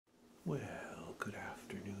Well, good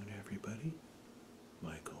afternoon, everybody.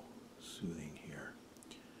 Michael, Soothing here.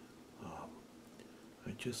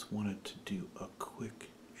 I just wanted to do a quick,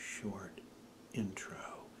 short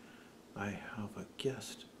intro. I have a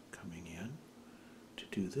guest coming in to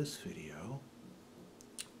do this video,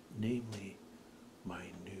 namely my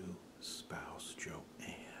new spouse,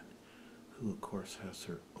 Joanne, who of course has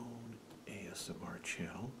her own ASMR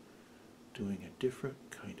channel, doing a different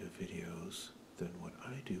kind of videos than what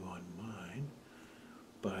I do on mine,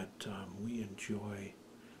 but we enjoy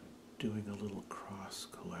doing a little cross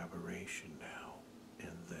collaboration now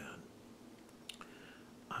and then.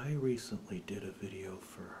 I recently did a video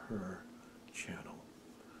for her channel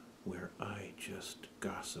where I just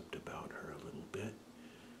gossiped about her a little bit,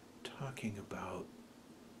 talking about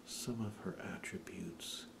some of her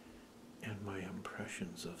attributes and my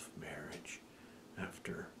impressions of marriage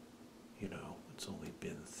after, it's only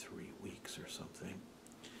been 3 weeks or something.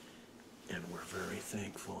 And we're very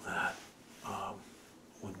thankful that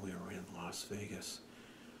when we were in Las Vegas,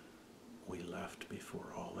 we left before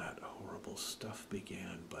all that horrible stuff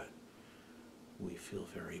began, but we feel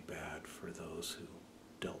very bad for those who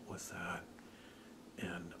dealt with that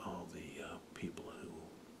and all the people who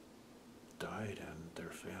died and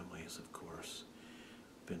their families, of course.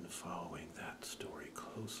 Been following that story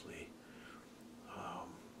closely.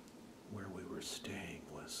 Where we were staying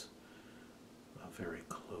was very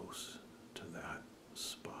close to that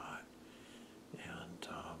spot, and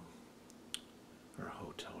our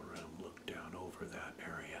hotel room looked down over that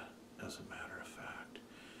area, as a matter of fact.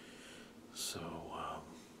 So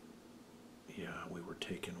yeah, we were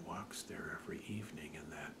taking walks there every evening in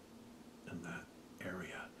that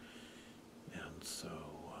area, and so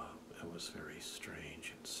it was very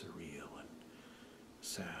strange and surreal and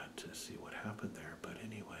sad to see what happened there. But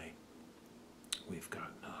anyway, we've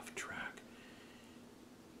gotten off track.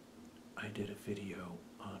 I did a video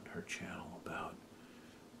on her channel about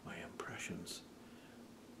my impressions,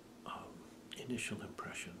 initial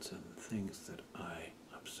impressions and things that I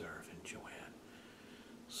observe in Joanne.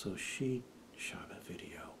 So she shot a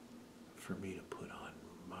video for me to put on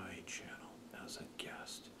my channel as a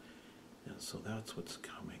guest. And so that's what's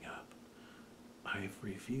coming up. I've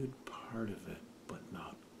reviewed part of it, but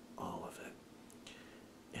not all of it.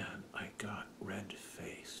 And I got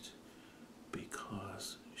red-faced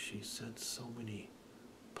because she said so many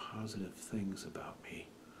positive things about me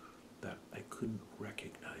that I couldn't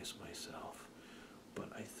recognize myself. But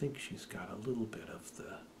I think she's got a little bit of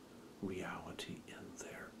the reality in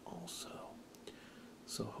there also.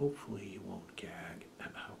 So hopefully you won't gag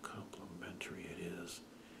at how complimentary it is.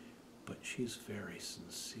 But she's very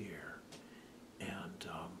sincere, and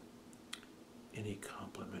any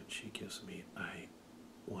compliment she gives me, I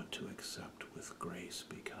want to accept with grace,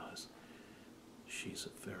 because she's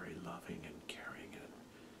a very loving and caring and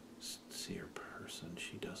sincere person.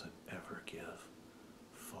 She doesn't ever give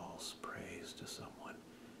false praise to someone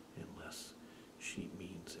unless she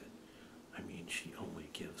means it. I mean, she only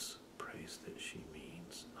gives praise that she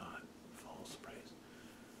means, not false praise.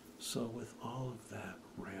 So with all of that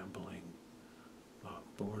rambling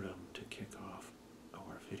boredom to kick off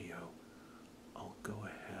our video, I'll go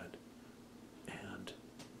ahead and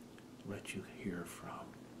let you hear from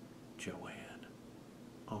Joanne,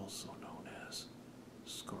 also known as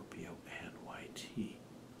Scorpio NYT,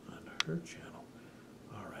 on her channel.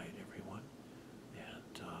 Alright, everyone,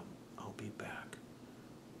 and I'll be back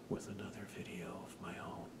with another video of my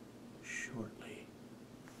own shortly.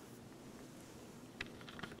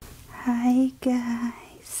 Hi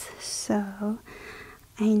guys, so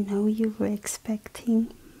I know you were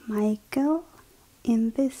expecting Michael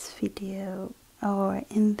in this video or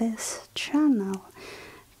in this channel,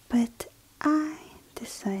 but I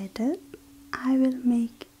decided I will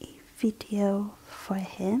make a video for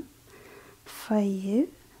him, for you,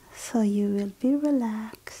 so you will be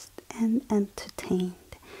relaxed and entertained.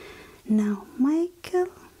 Now Michael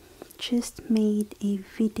just made a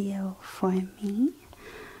video for me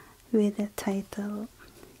with the title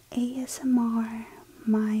ASMR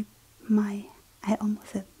I almost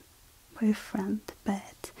said boyfriend,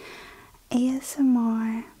 but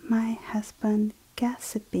ASMR my husband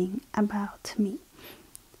gossiping about me.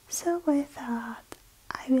 So I thought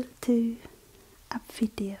I will do a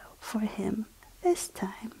video for him this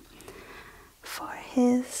time for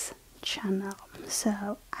his channel.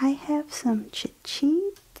 So I have some cheat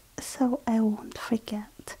sheet so I won't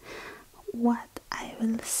forget what I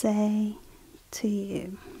will say to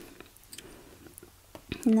you.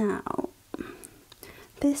 Now,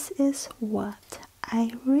 this is what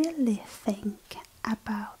I really think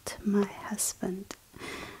about my husband.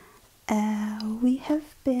 We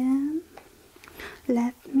have been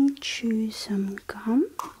let me chew some gum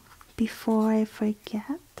before I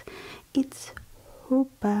forget. It's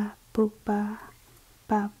Hubba Bubba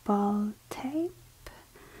bubble tape.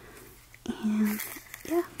 And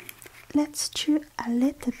yeah, let's chew a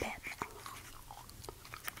little bit.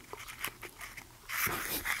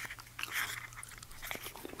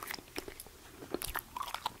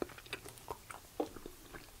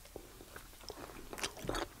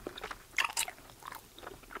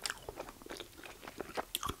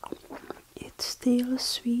 It's still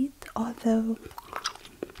sweet, although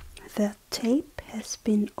the tape has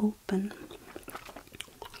been open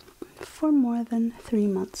for more than 3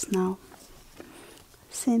 months now,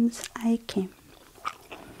 since I came.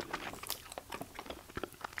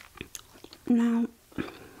 Now,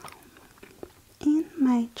 in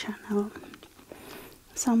my channel,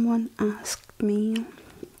 someone asked me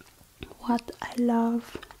what I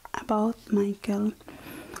love about Michael,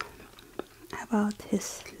 about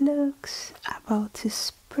his looks, about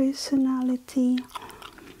his personality,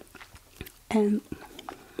 and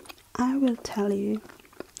I will tell you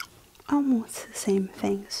almost the same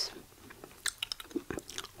things.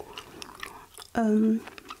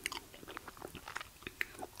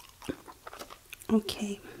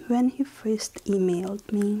 Okay, when he first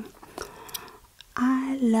emailed me,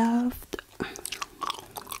 I loved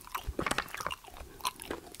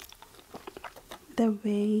the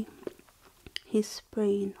way his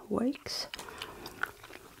brain works.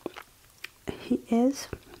 He is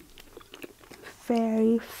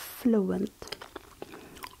very fluent,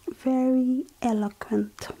 very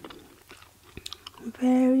eloquent,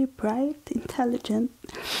 very bright, intelligent.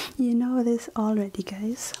 You know this already,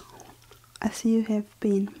 guys, as you have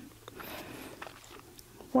been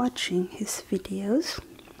watching his videos.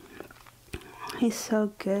 He's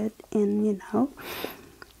so good in,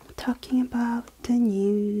 talking about the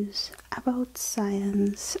news, about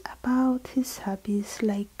science, about his hobbies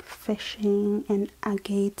like fishing and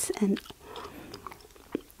agates, and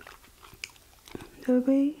the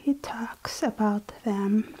way he talks about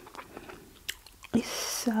them is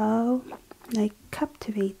so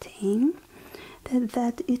captivating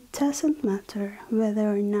that it doesn't matter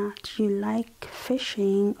whether or not you like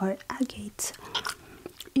fishing or agates,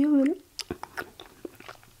 you will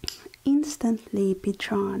instantly be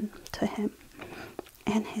drawn to him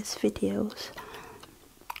and his videos.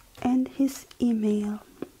 And his emails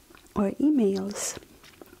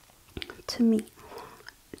to me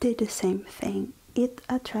did the same thing. It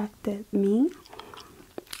attracted me.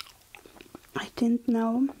 I didn't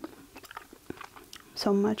know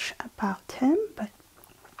so much about him, but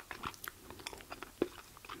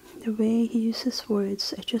the way he uses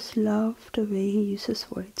words, I just love the way he uses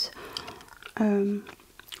words.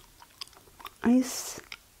 He's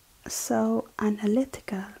so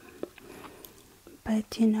analytical,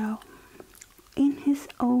 but in his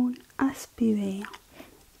own aspy way,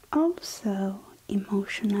 also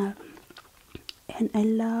emotional, and I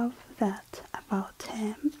love that about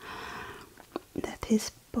him, that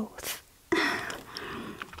he's both.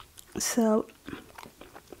 So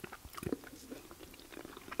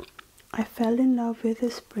I fell in love with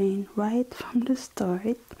his brain right from the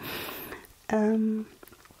start.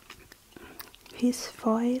 His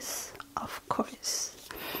voice, of course,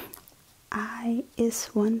 is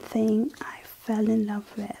one thing I fell in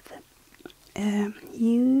love with.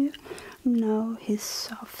 His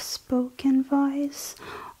soft-spoken voice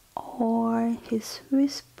or his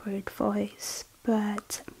whispered voice,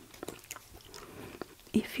 but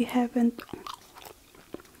if you haven't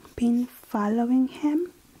been following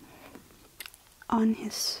him on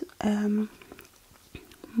his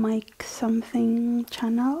Mike something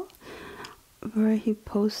channel, where he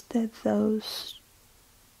posted those,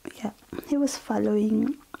 he was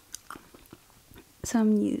following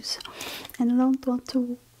some news, and I don't want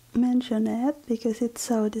to mention it because it's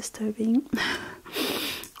so disturbing.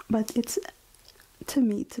 But it's to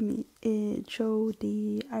me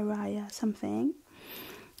Jody Araya something,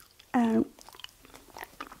 and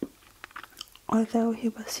although he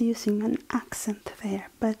was using an accent there,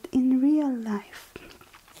 but in real life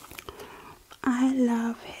I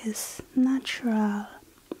love his natural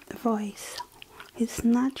voice, his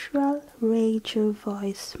natural radio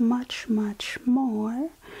voice much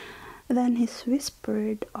more than his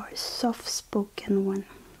whispered or soft-spoken one.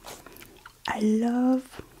 I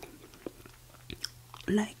love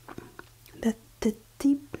the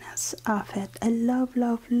deepness of it. I love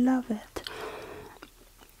it.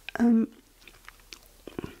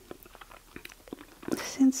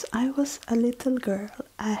 Since I was a little girl,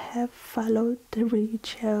 I have followed the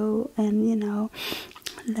radio and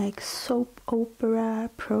like soap opera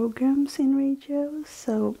programs in radio,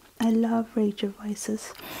 so I love radio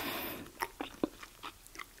voices.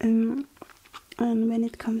 And when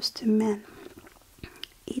it comes to men,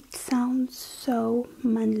 it sounds so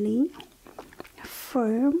manly,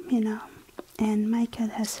 firm, and Michael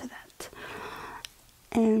has that.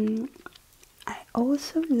 And I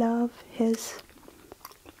also love his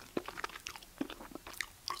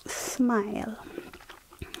smile.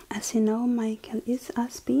 As you know, Michael is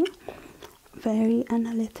Aspi, very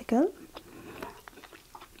analytical,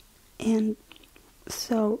 and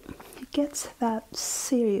so he gets that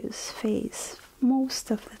serious face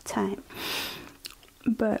most of the time.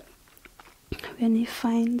 But when he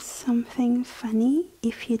finds something funny,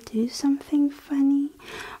 if you do something funny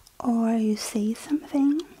or you say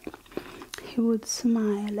something, he would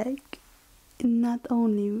smile, like not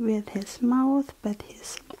only with his mouth, but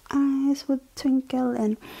his eyes would twinkle,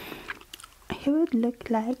 and he would look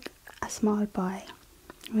like a small boy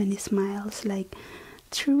when he smiles, like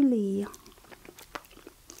truly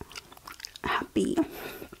happy.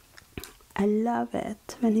 I love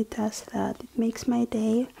it when he does that. It makes my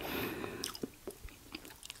day.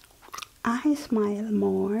 I smile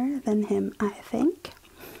more than him, I think,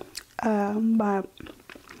 but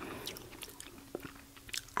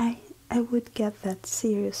I would get that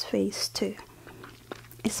serious face too,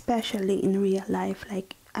 especially in real life.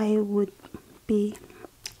 Like I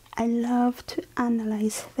love to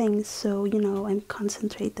analyze things, so I'm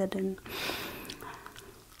concentrated, and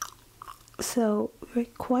so we're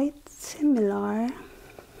quite similar,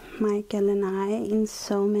 Michael and I, in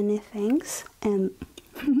so many things, and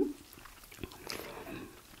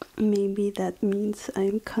maybe that means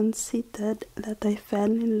I'm conceited that I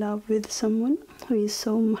fell in love with someone who is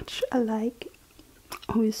so much alike,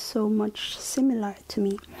 who is so much similar to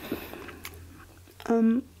me.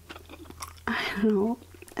 I don't know.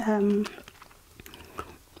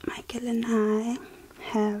 Michael and I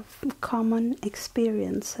have common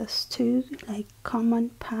experiences too, like common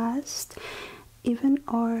past. Even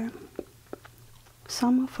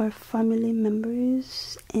some of our family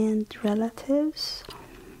members and relatives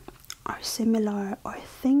are similar, or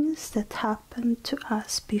things that happened to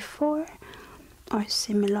us before are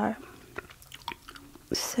similar.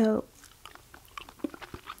 So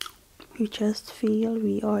we just feel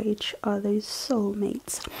we are each other's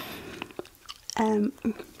soulmates.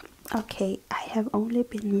 Okay, I have only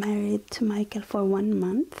been married to Michael for 1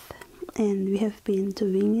 month, and we have been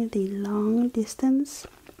doing the long distance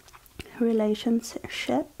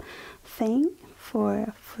relationship thing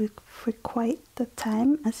for quite the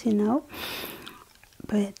time, as you know.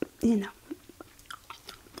 But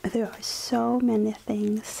there are so many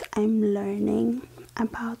things I'm learning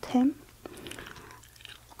about him,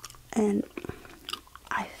 and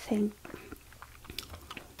I think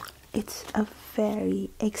it's a very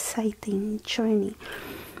exciting journey,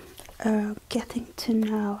 getting to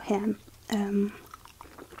know him.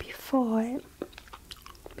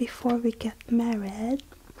 Before we get married,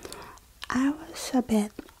 I was a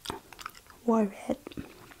bit worried,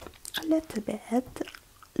 a little bit,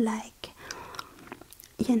 like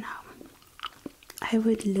I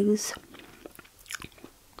would lose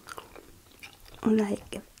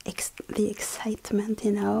like the excitement.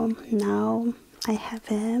 Now I have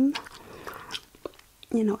him.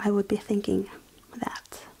 I would be thinking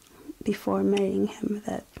that before marrying him,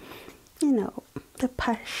 that the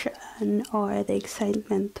passion or the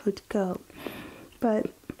excitement would go.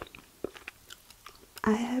 But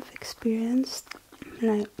I have experienced,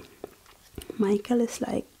 like, Michael is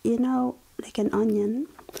like an onion.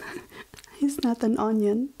 He's not an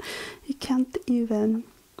onion. He can't even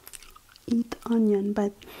eat onion,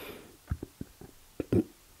 but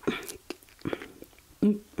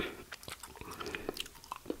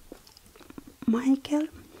Michael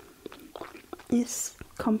is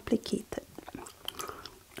complicated.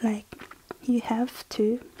 Like, you have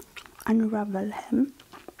to unravel him.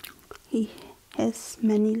 He has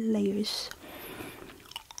many layers.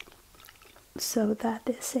 So that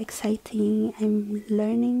is exciting. I'm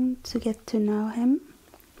learning to get to know him,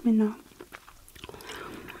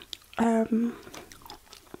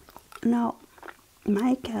 Now,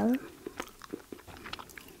 Michael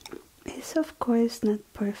is of course not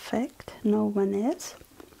perfect. No one is.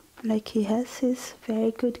 Like, he has his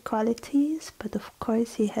very good qualities, but of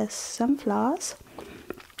course he has some flaws.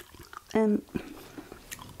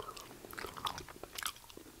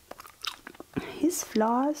 His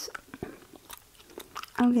flaws,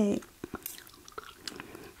 okay,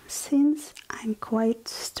 since I'm quite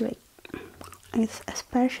strict,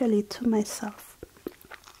 especially to myself,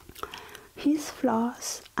 his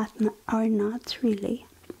flaws are not really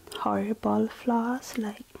horrible flaws,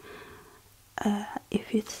 like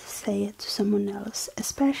if you say it to someone else,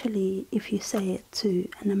 especially if you say it to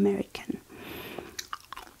an American.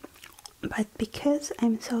 But because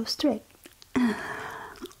I'm so strict,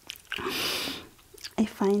 I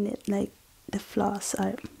find it like the flaws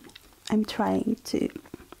are, I'm trying to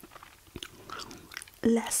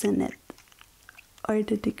lessen it, or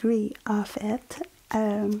the degree of it.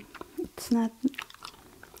 It's not,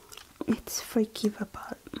 it's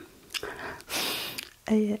forgivable.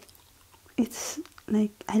 It's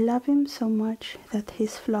like I love him so much that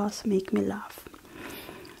his flaws make me laugh.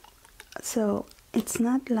 So it's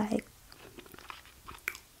not like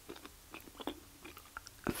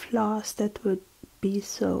flaws that would be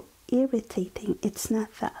so irritating. It's not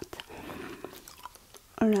that.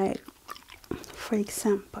 Alright, for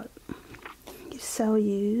example, he's so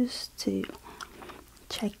used to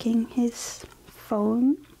checking his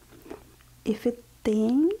phone if it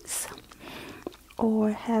dings,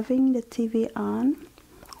 or having the TV on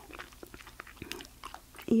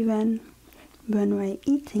even when we're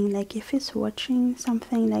eating, like if he's watching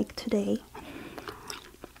something like today,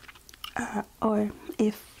 or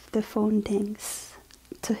if the phone dings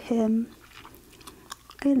to him,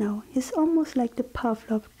 you know, he's almost like the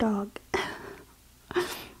Pavlov dog.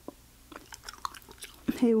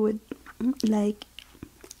 He would like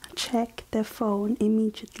check the phone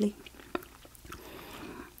immediately.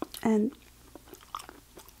 And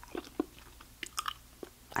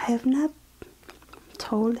I have not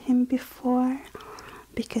told him before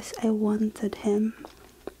because I wanted him,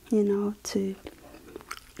 you know, to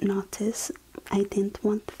notice. I didn't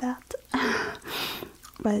want that.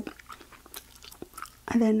 But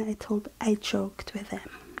then I joked with him.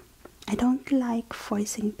 I don't like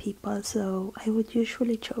forcing people, so I would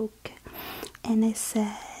usually joke. And I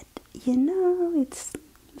said, you know, it's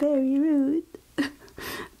very rude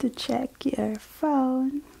to check your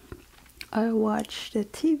phone or watch the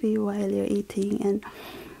TV while you're eating.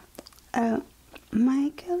 And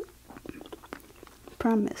Michael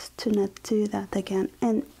promised to not do that again.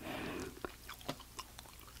 And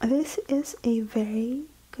this is a very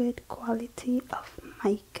good quality of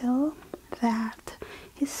Michael, that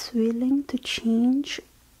he's willing to change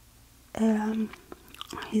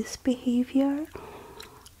his behavior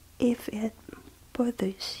if it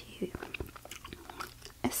bothers you,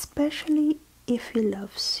 especially if he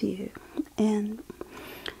loves you. And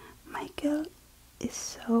Michael is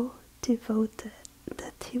so devoted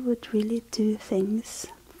that he would really do things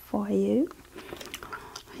for you.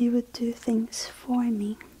 He would do things for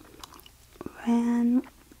me when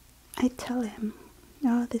I tell him,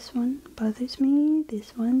 oh, this one bothers me,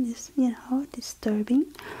 this one is, you know, disturbing,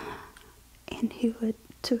 and he would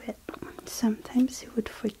do it. Sometimes he would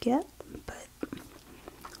forget, but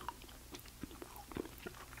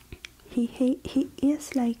he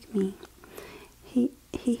is like me.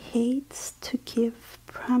 He hates to give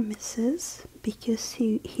promises because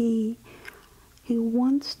he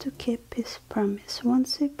wants to keep his promise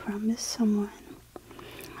once he promised someone.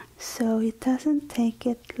 So he doesn't take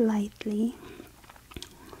it lightly.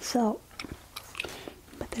 So,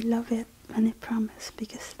 but I love it when he promises,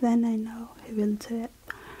 because then I know he will do it.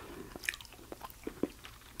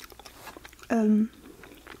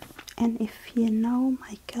 And if you know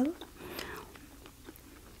Michael,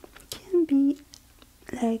 can be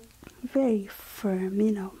like very firm,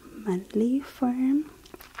 you know, manly firm.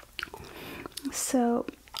 So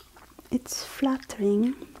it's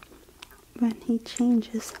flattering when he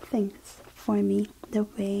changes things for me, the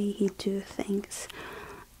way he do things.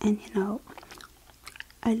 And you know,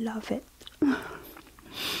 I love it.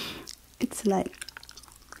 It's like,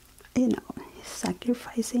 you know, he's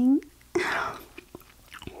sacrificing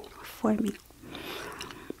for me.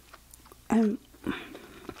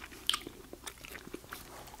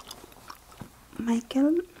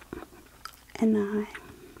 Michael and I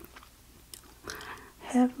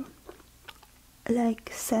have like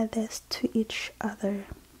said this to each other,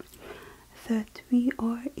 that we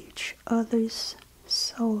are each other's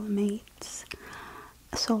soulmate.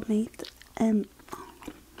 And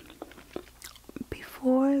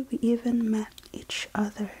before we even met each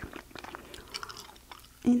other,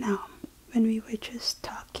 you know, when we were just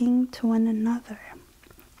talking to one another,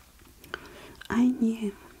 I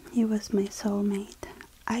knew he was my soulmate.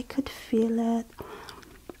 I could feel it.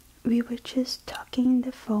 We were just talking on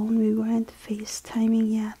the phone. We weren't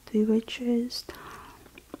FaceTiming yet. We were just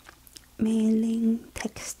mailing,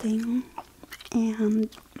 texting, and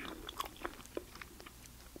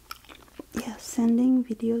yeah, sending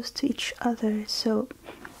videos to each other. So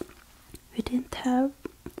we didn't have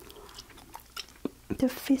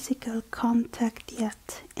kind of physical contact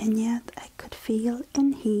yet, and yet I could feel,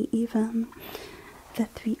 and he even,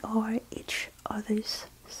 that we are each other's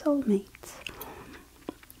soulmates.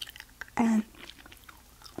 And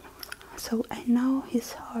so I know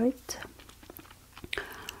his heart,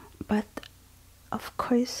 but of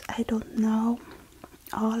course I don't know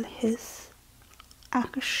all his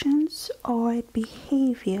actions or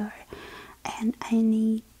behavior, and I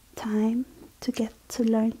need time to get to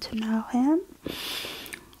learn to know him.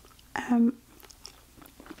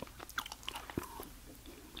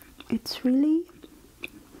 It's really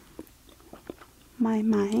my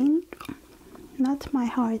mind, not my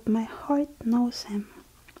heart. My heart knows him.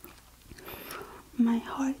 My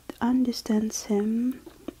heart understands him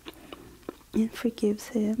and forgives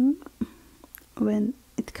him when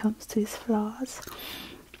it comes to his flaws.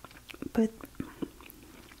 But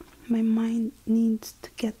my mind needs to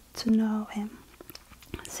get to know him,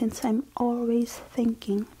 since I'm always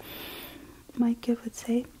thinking. Michael would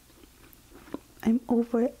say I'm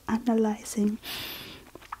over analyzing,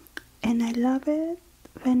 and I love it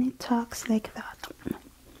when he talks like that,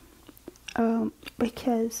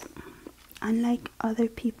 because unlike other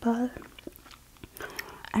people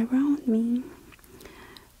around me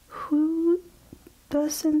who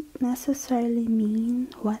doesn't necessarily mean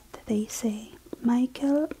what they say,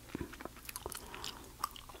 Michael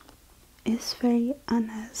is very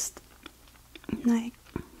honest. Like,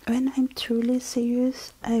 when I'm truly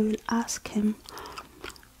serious, I will ask him,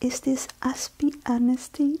 is this Aspie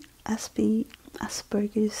honesty,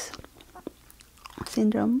 Asperger's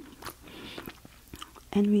syndrome?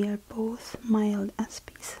 And we are both mild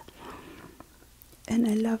Aspies. And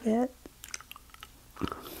I love it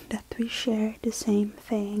that we share the same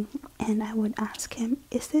thing. And I would ask him,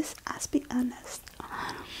 is this Aspie honest?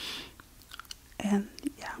 And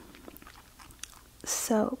yeah.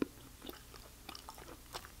 So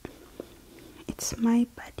it's my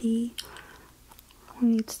body who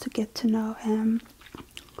needs to get to know him,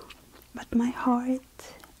 but my heart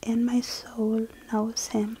and my soul knows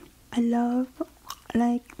him. I love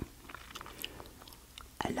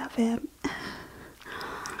him.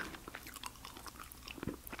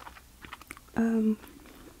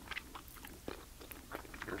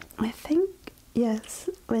 I think, yes,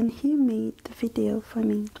 when he made the video for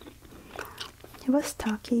me, he was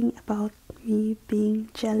talking about me being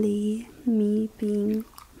jelly, me being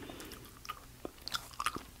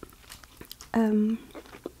a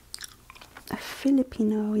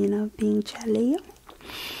Filipino, being jelly.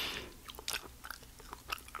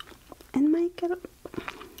 And Michael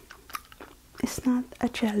is not a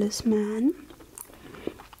jealous man.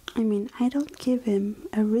 I mean, I don't give him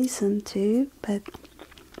a reason to, but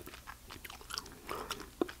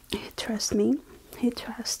he trusts me, he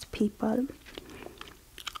trusts people,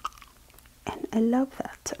 and I love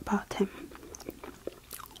that about him.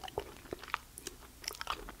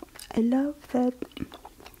 I love that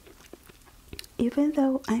even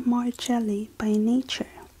though I'm more jelly by nature,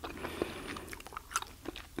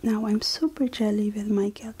 now I'm super jelly with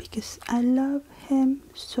Michael because I love him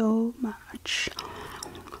so much.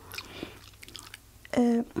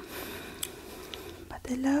 But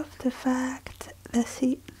I love the fact that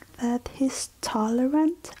he's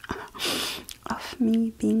tolerant of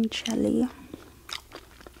me being jelly.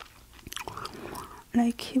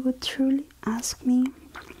 Like, he would truly ask me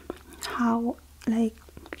how,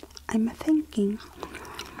 I'm thinking.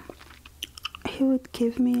 He would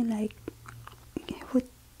give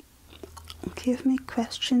me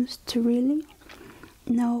questions to really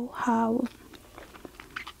know how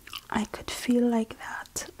I could feel like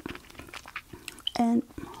that. And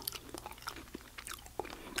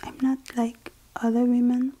I'm not like other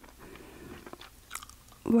women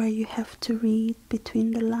where you have to read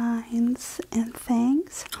between the lines and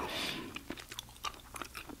things.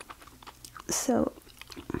 So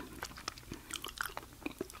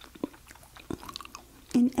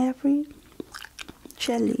in every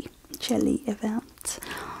jelly event,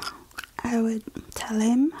 I would tell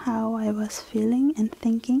him how I was feeling and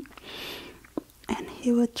thinking, and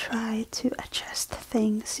he would try to adjust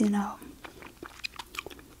things,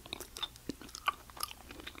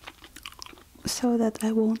 so that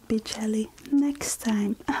I won't be jelly next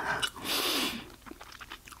time.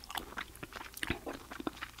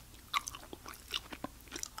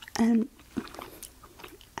 And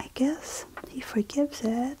I guess he forgives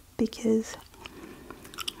it because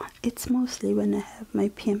it's mostly when I have my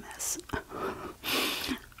PMS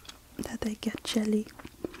that I get jelly.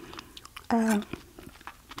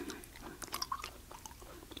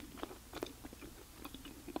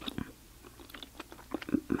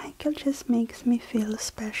 Michael just makes me feel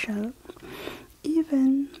special, even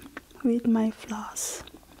even with my flaws.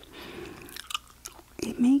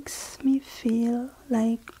 It makes me feel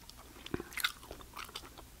like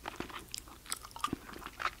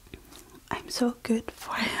I'm so good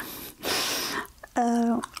for him.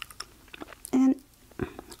 And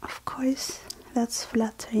of course that's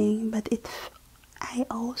flattering, but I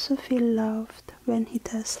also feel loved when he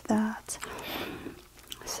does that.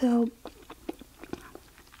 So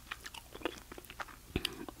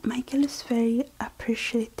Michael is very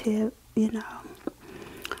appreciative,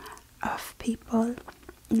 of people.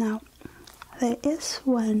 Now, there is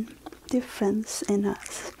one difference in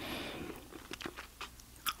us.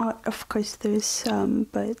 Of course there is some,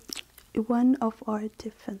 but one of our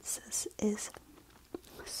differences is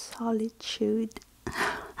solitude.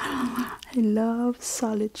 I love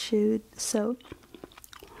solitude, so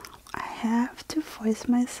I have to force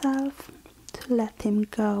myself to let him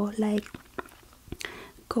go, like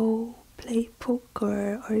go play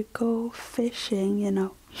poker or go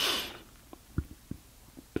fishing,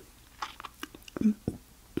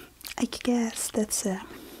 I guess that's a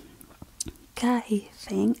guy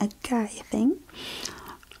thing.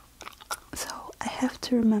 So I have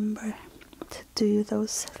to remember to do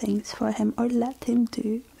those things for him, or let him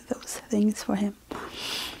do those things for him.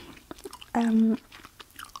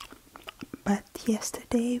 But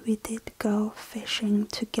yesterday we did go fishing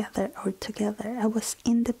together. I was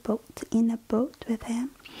in a boat with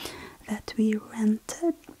him that we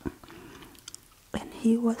rented, and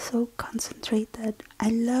he was so concentrated. I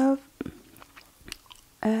love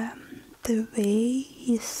the way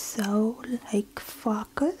he's so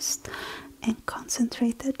focused and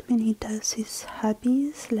concentrated when he does his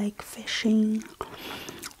hobbies like fishing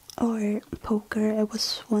or poker. I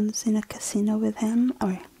was once in a casino with him,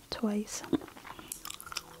 or twice.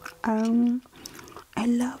 I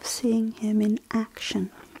love seeing him in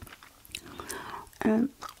action.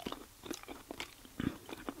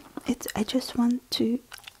 I just want to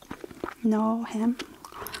know him,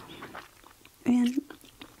 and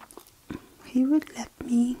he would let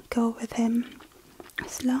me go with him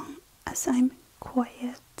as long as I'm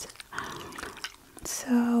quiet.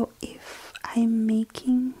 So if I'm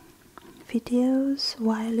making videos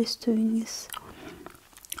while he's doing his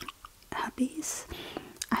hobbies,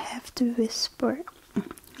 I have to whisper,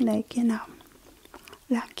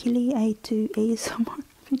 luckily I do ASMR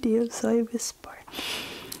videos, so I whisper.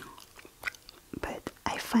 But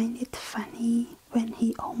I find it funny when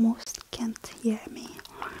he almost can't hear me,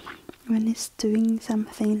 when he's doing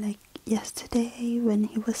something like yesterday when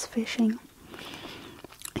he was fishing.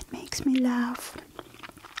 It makes me laugh.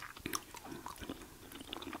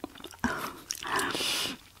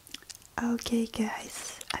 Okay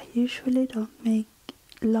guys, I usually don't make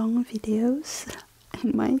long videos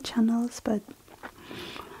in my channels, but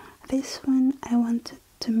this one I wanted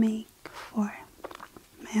to make for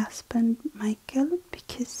my husband Michael,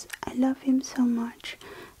 because I love him so much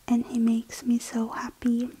and he makes me so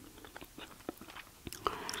happy.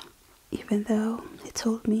 Even though he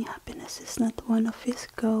told me happiness is not one of his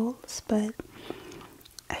goals, but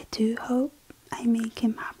I do hope I make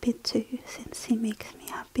him happy too, since he makes me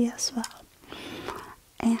happy as well.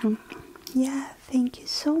 And yeah, thank you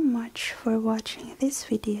so much for watching this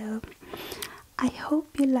video. I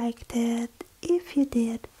hope you liked it. If you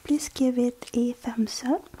did, please give it a thumbs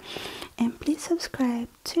up, and please subscribe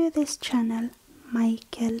to this channel,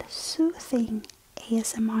 Michael Soothing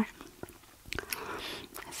ASMR.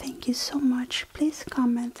 Thank you so much. Please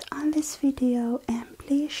comment on this video and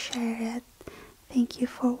please share it. Thank you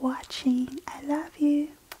for watching. I love you.